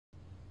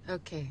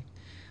Okay.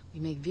 We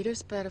make Vito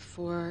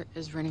Spatafor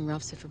as running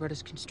Ralph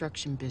Cifaretto's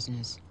construction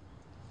business.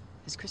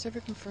 Has Chris ever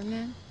confirmed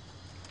that?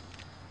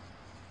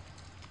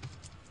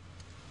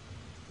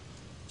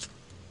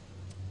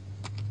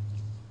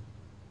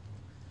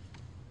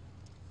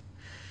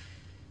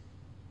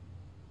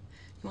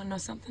 You wanna know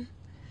something?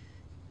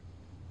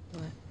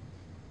 What?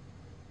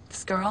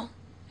 This girl,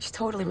 she's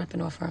totally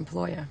ripping off her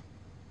employer.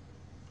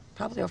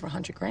 Probably over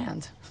 100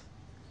 grand.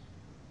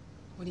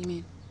 What do you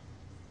mean?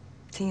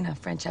 Tina,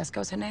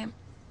 Francesco's her name.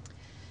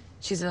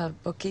 She's a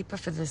bookkeeper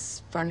for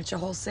this furniture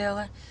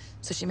wholesaler,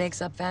 so she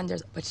makes up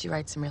vendors, but she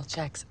writes some real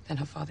checks, then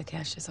her father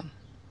cashes them.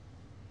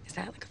 Is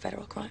that like a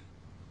federal crime?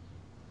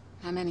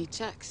 How many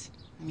checks?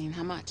 I mean,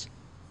 how much?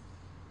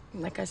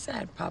 Like I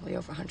said, probably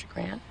over 100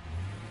 grand.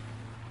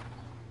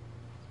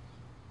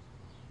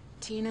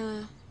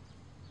 Tina?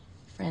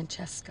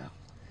 Francesco.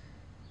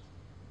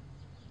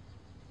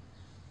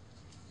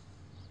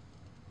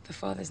 The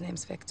father's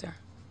name's Victor.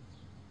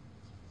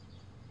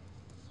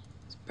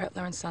 It's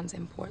Bretler and Sons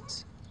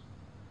Imports.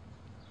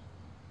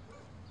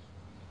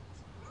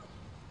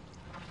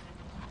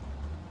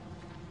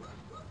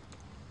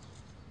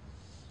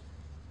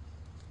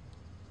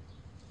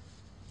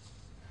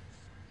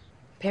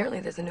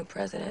 Apparently there's a new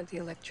president of the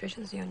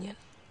electricians union.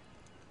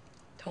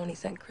 Tony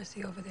sent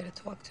Chrissy over there to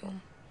talk to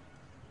him.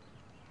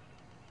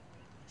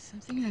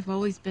 Something I've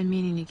always been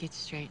meaning to get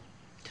straight.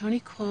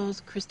 Tony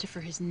calls Christopher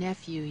his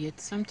nephew,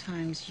 yet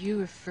sometimes you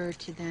refer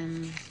to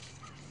them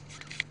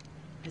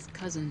as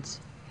cousins.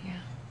 Yeah.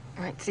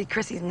 Right, see,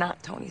 Chrissy's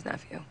not Tony's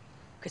nephew.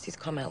 Chrissy's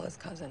Carmela's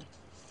cousin.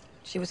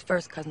 She was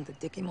first cousin to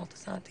Dickie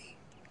Moltisanti,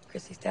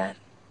 Chrissy's dad.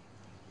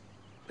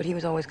 But he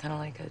was always kind of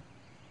like a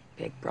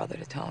big brother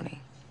to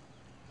Tony,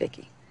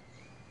 Vicky.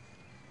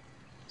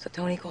 So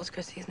Tony calls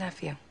Chrissy his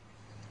nephew.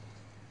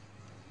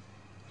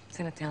 It's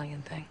an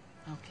Italian thing.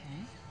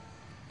 Okay.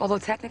 Although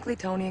technically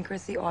Tony and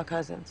Chrissy are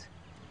cousins.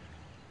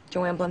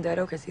 Joanne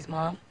Blundetto, Chrissy's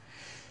mom,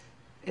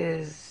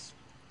 is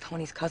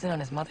Tony's cousin on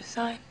his mother's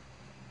side.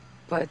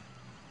 But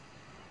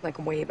like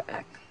way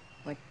back,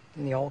 like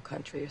in the old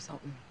country or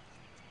something.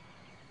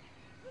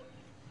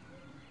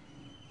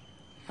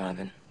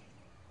 Robin.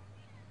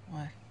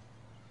 What?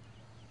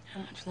 How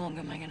much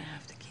longer am I gonna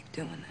have to keep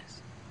doing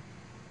this?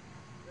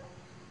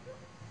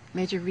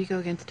 Major RICO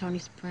against Tony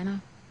Soprano?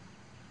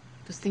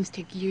 Those things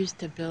take years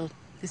to build.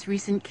 This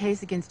recent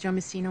case against Joe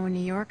Messino in New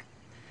York,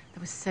 that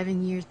was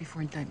 7 years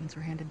before indictments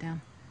were handed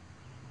down.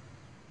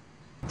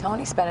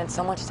 Tony's spending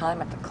so much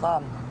time at the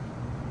club.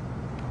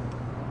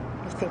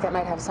 You think that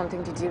might have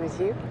something to do with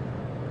you?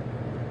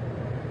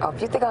 Oh, if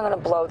you think I'm gonna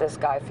blow this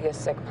guy for your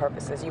sick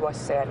purposes, you are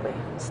sadly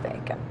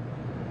mistaken.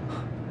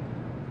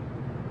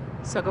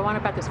 So go on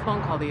about this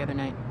phone call the other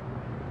night.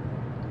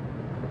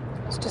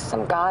 It's just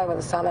some guy with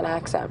a Southern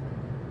accent.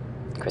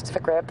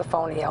 Christopher grabbed the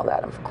phone and yelled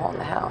at him for calling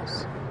the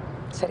house.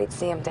 Said he'd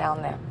see him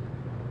down there.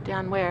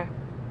 Down where?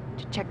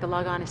 Did you check the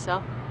log on his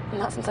cell?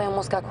 Not since I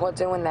almost got caught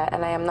doing that,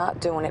 and I am not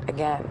doing it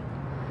again.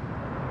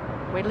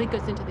 Wait till he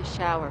goes into the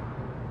shower.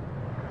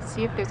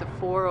 See if there's a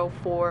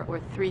 404 or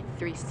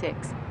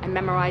 336, and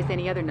memorize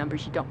any other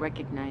numbers you don't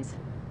recognize.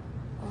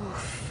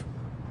 Oof.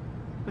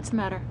 What's the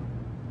matter?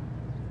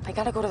 I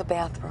gotta go to the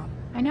bathroom.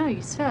 I know,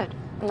 you said.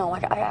 No, I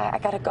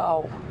gotta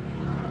go.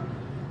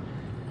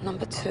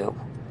 Number 2.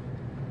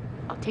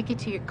 I'll take you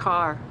to your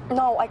car.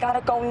 No, I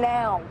gotta go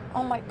now.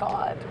 Oh my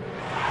God.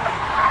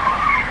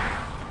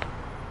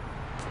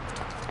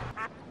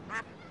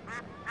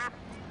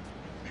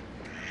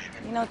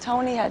 You know,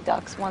 Tony had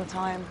ducks one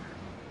time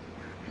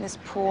in his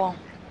pool.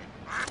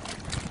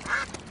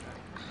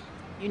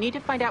 You need to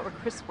find out where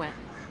Chris went.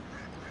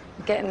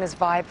 I'm getting this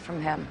vibe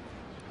from him.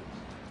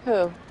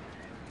 Who?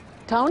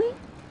 Tony?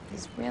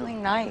 He's really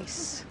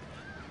nice.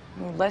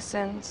 He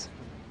listens.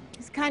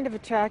 He's kind of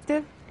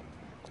attractive.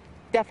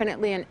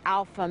 Definitely an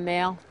alpha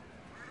male.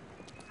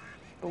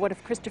 But what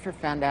if Christopher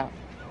found out?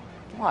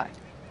 What?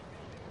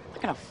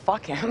 I'm gonna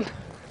fuck him.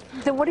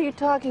 Then what are you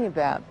talking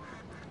about?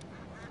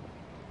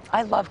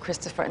 I love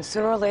Christopher, and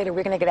sooner or later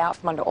we're gonna get out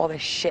from under all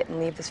this shit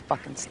and leave this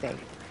fucking state.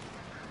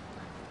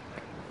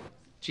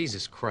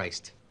 Jesus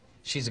Christ.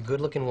 She's a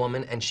good-looking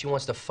woman, and she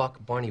wants to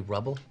fuck Barney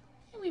Rubble?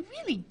 We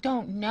really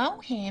don't know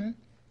him.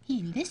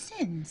 He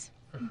listens.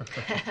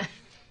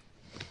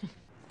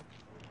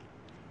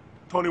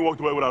 Tony walked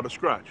away without a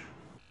scratch.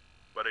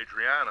 But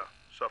Adriana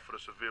suffered a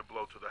severe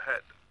blow to the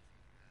head.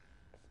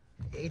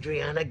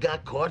 Adriana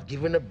got caught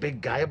giving a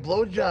big guy a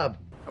blowjob.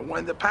 And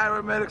when the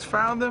paramedics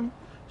found him,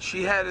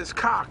 she had his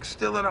cock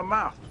still in her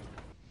mouth.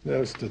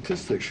 Now,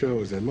 statistics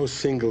shows that most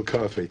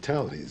single-car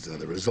fatalities are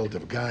the result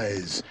of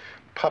guys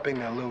popping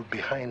their load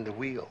behind the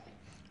wheel.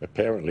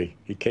 Apparently,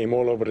 he came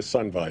all over the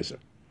sun visor.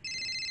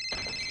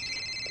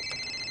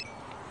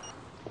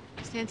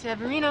 San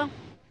Severino.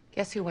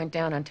 Guess who went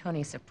down on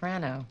Tony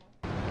Soprano?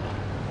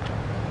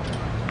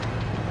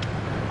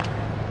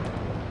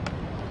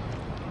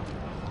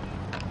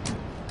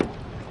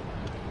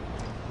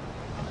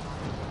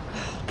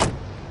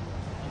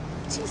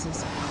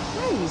 Jesus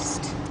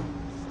Christ.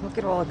 Don't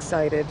get all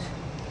excited.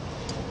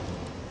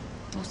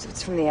 Most of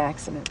it's from the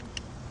accident.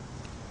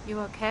 You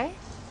okay?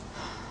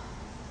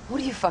 What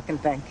do you fucking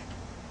think?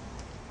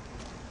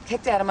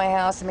 Kicked out of my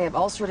house, I may have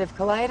ulcerative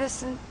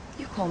colitis, and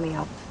you call me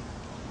up.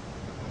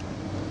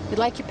 We'd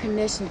like your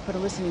permission to put a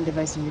listening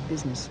device in your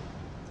business.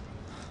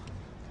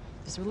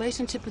 This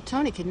relationship with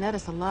Tony could net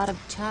us a lot of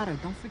chatter.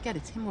 Don't forget,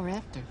 it's him we're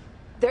after.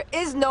 There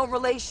is no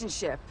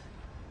relationship.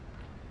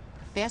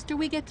 The faster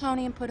we get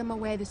Tony and put him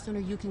away, the sooner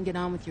you can get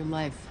on with your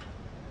life.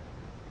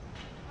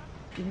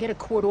 You can get a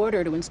court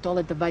order to install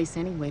a device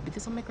anyway, but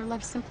this will make our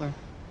life simpler.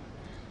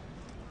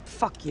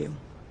 Fuck you.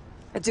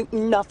 I do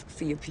enough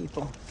for you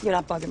people. You're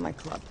not bugging my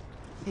club.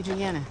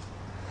 Adriana,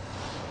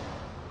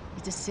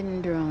 it's a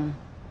syndrome,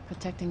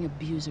 protecting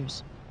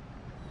abusers.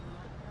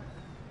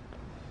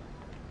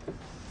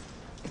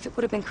 If it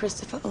would have been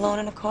Christopher alone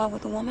in a car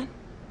with a woman,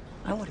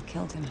 I would have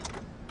killed him.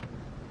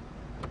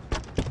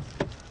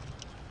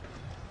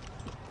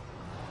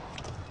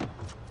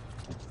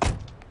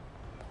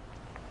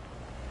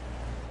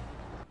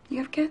 You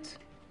have kids?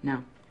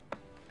 No.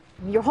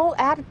 Your whole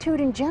attitude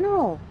in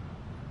general.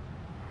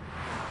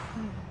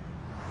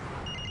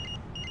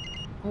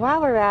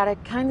 While we're at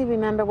it, kindly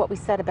remember what we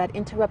said about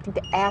interrupting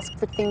to ask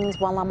for things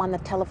while I'm on the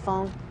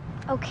telephone.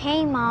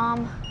 Okay,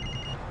 Mom.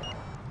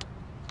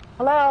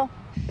 Hello?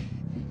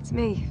 It's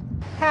me.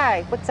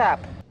 Hi, what's up?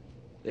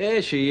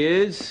 There she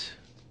is.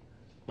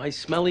 My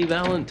smelly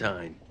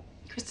Valentine.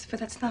 Christopher,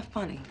 that's not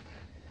funny.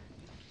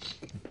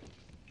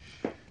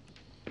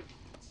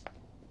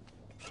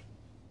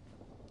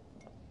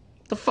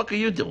 The fuck are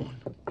you doing?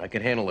 I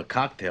can handle a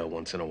cocktail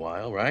once in a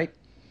while, right?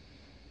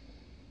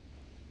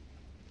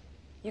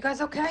 You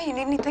guys okay? You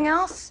need anything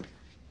else?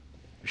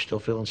 You still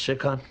feeling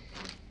sick, hon?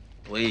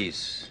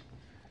 Please.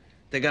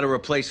 They gotta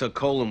replace her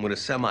colon with a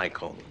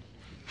semicolon.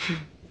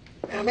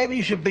 Yeah, maybe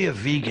you should be a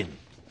vegan.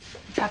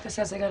 Doctor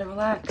says I gotta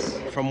relax.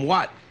 From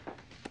what?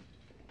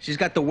 She's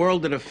got the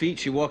world at her feet.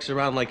 She walks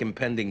around like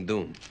impending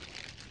doom.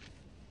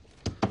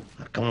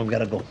 Come on, we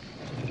gotta go.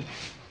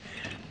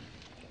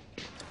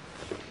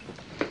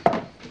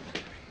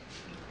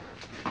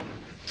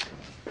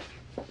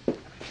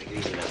 Take it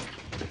easy now.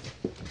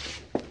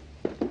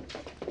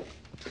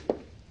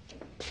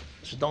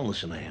 So don't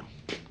listen to him.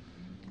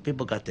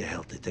 People got their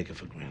health. They take it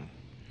for granted.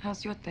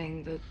 How's your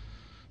thing?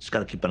 Just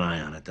gotta keep an eye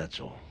on it, that's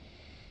all.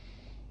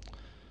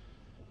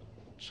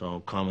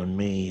 So, Carm and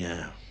me,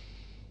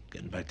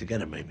 getting back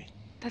together, maybe.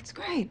 That's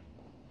great.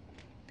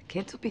 The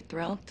kids will be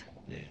thrilled.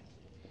 Yeah.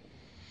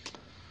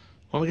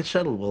 When we get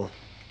settled, we'll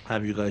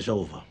have you guys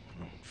over.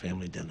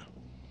 Family dinner.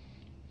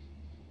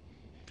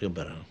 Feel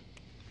better, huh?